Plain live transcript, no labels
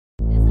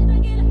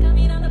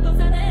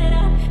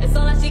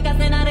chicas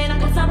en arena,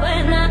 cosa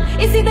buena.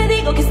 Y si te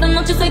digo que esta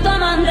noche soy tu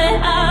amante,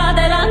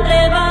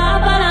 adelante,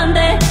 va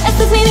pa'lante.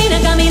 Esta es mi niña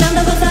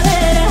caminando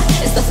gozadera,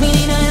 esta es mi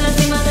niña en la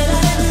cima de la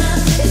arena.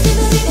 Y si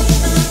te digo que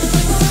esta noche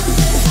soy tu amante,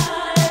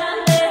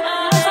 adelante,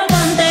 va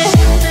pa'lante.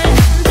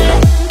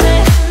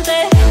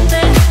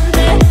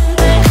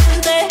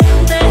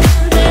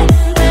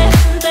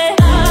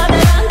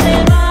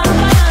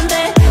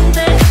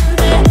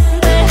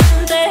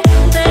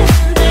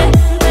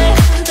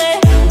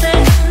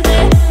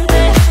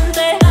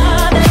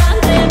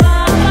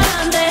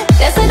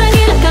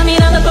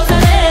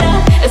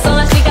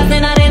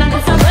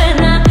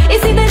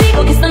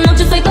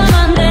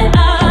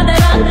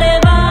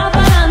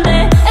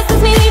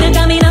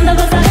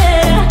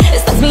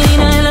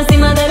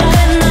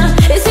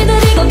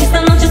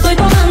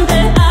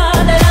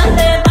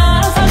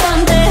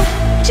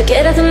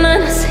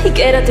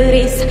 Quiero tu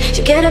risa,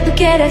 yo quiero tú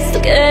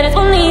quieres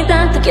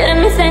bonita, tú quieres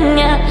mi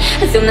seña.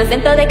 Hace un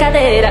acento de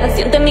cadera,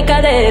 siente mi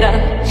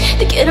cadera.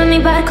 Te quiero en mi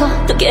barco,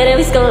 tú quieres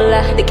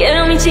viscola. Te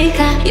quiero mi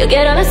chica, yo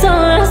quiero las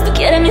olas. Tú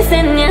quieres mi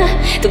seña,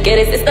 tú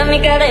quieres esta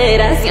mi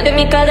cadera, siente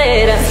mi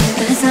cadera.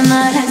 Sientes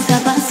amar,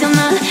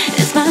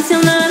 es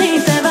pasional y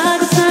te va a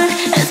gustar.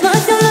 Es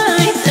pasional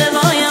y te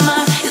voy a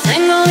amar. Yo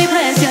tengo mi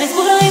precio, es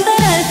puro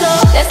interés.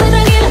 Estoy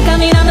tranquila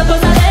caminando por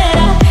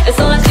cadera.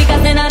 Son las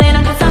chicas en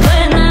arena, casa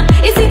buena.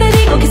 Y si te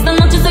digo que esta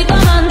noche soy tu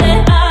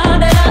amante,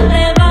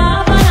 adelante,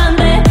 va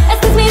pa'lante.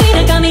 Esta es mi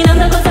niña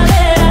caminando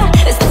gozadera,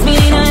 esta es mi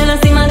niña en la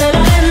cima de la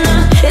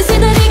arena. Y si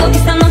te digo que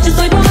esta noche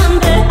soy tu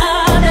amante,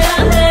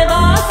 adelante,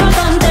 va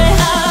pa'lante.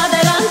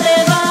 Adelante,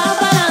 va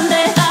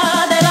pa'lante.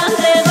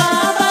 Adelante, va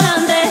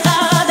pa'lante.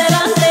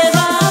 Adelante,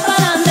 va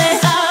pa'lante.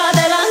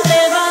 Adelante,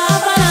 va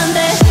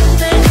pa'lante.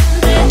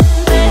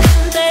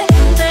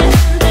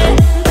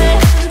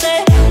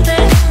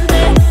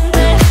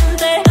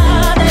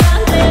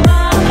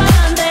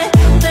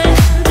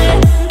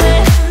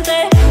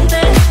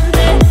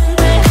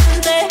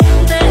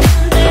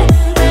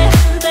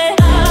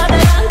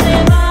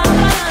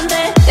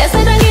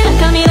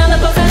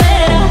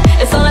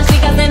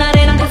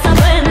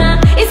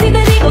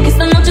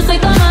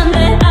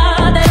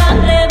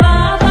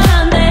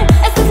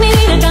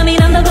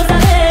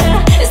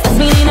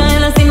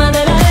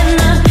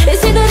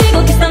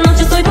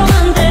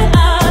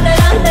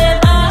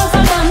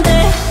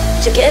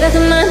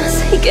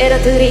 Quiero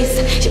tu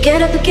risa, yo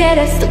quiero tú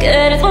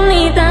quieres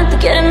bonita, tú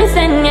quieres mi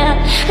seña.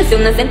 Hace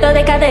un acento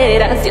de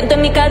cadera, siente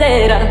mi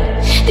cadera.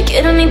 Te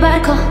quiero en mi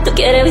barco, tú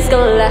quieres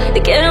viscola.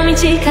 Te quiero mi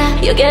chica,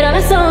 yo quiero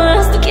las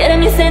olas. Tú quieres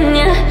mi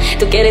seña,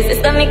 tú quieres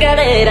esta mi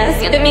cadera,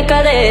 siente mi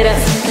cadera.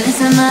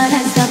 Sientes amar,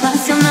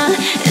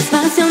 es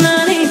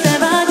pasional y te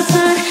va a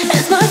gustar.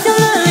 Es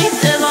pasional y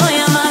te voy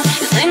a amar.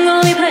 Yo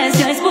tengo mi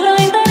precio, es puro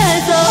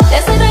interés.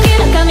 Estoy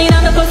tranquila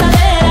caminando por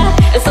cadera.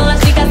 Son las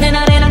chicas en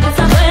arena,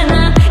 cosa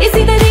buena. Y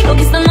si te digo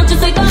que esta noche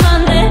soy tu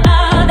amante,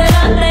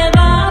 adelante,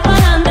 va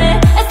pa'lante.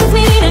 Esta es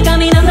mi niña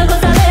caminando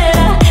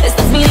gozadera,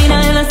 esta es mi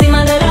niña en la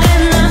cima de la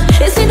arena.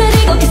 Y si te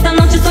digo que esta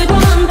noche soy tu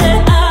amante,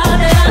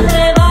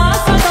 adelante, va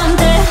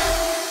pa'lante.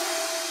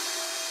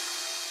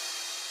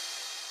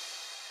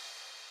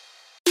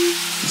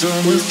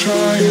 Done with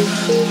trying,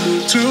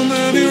 too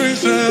many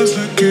reasons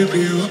to keep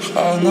you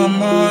on my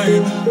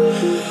mind.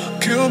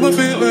 Kill my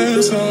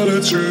feelings, all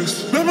the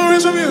truth.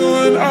 Memories of you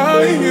and I.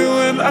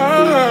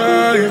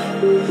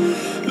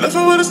 Left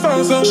it where the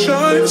stars don't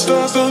shine,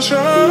 stars don't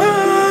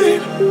shine.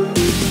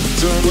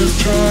 Done with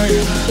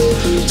trying,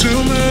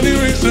 too many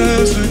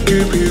reasons to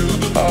keep you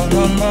on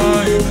my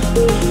mind.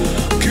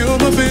 Kill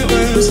my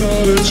feelings,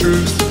 all the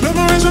truth.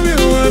 Memories of you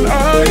and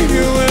I.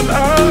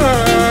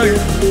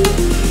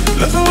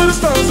 Left it where the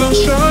stars don't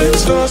shine,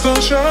 stars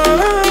don't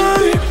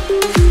shine.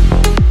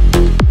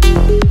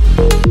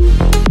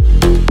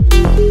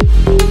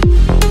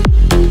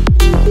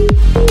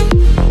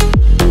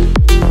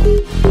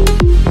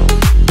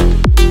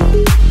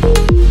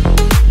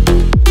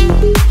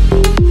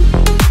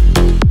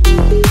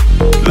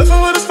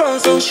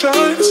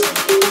 Shines.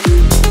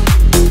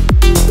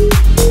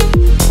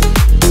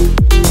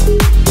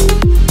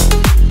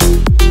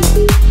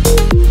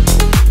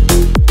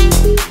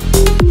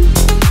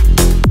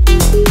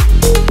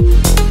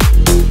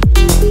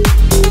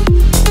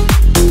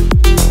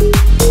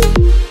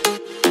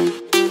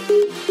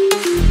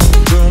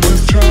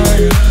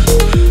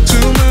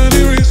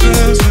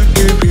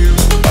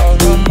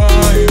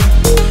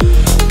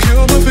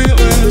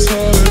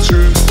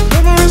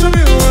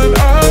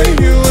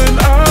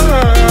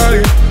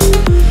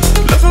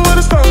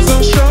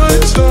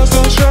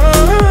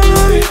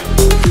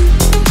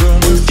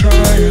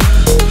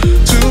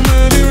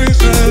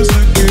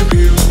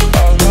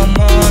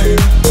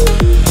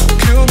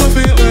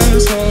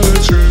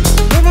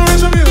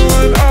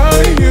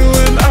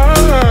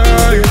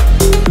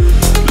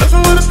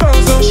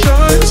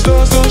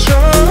 Stars don't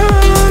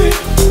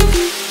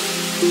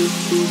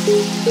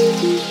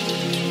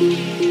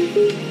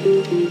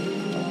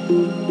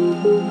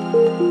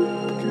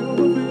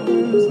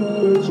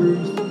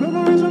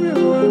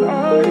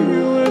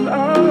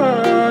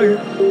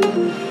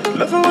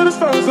the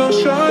stars don't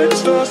shine,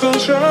 stars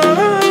don't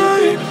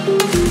shine.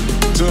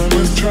 Done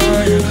with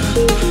trying,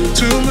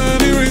 too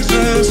many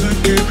reasons to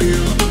keep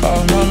you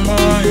on my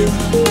mind.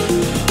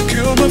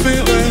 Kill my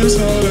feelings,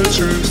 all the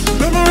truth.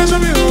 Memories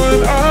of you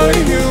and I,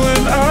 you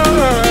and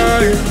I.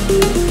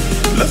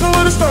 Left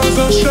where the stars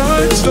don't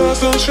shine,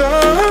 stars don't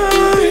shine.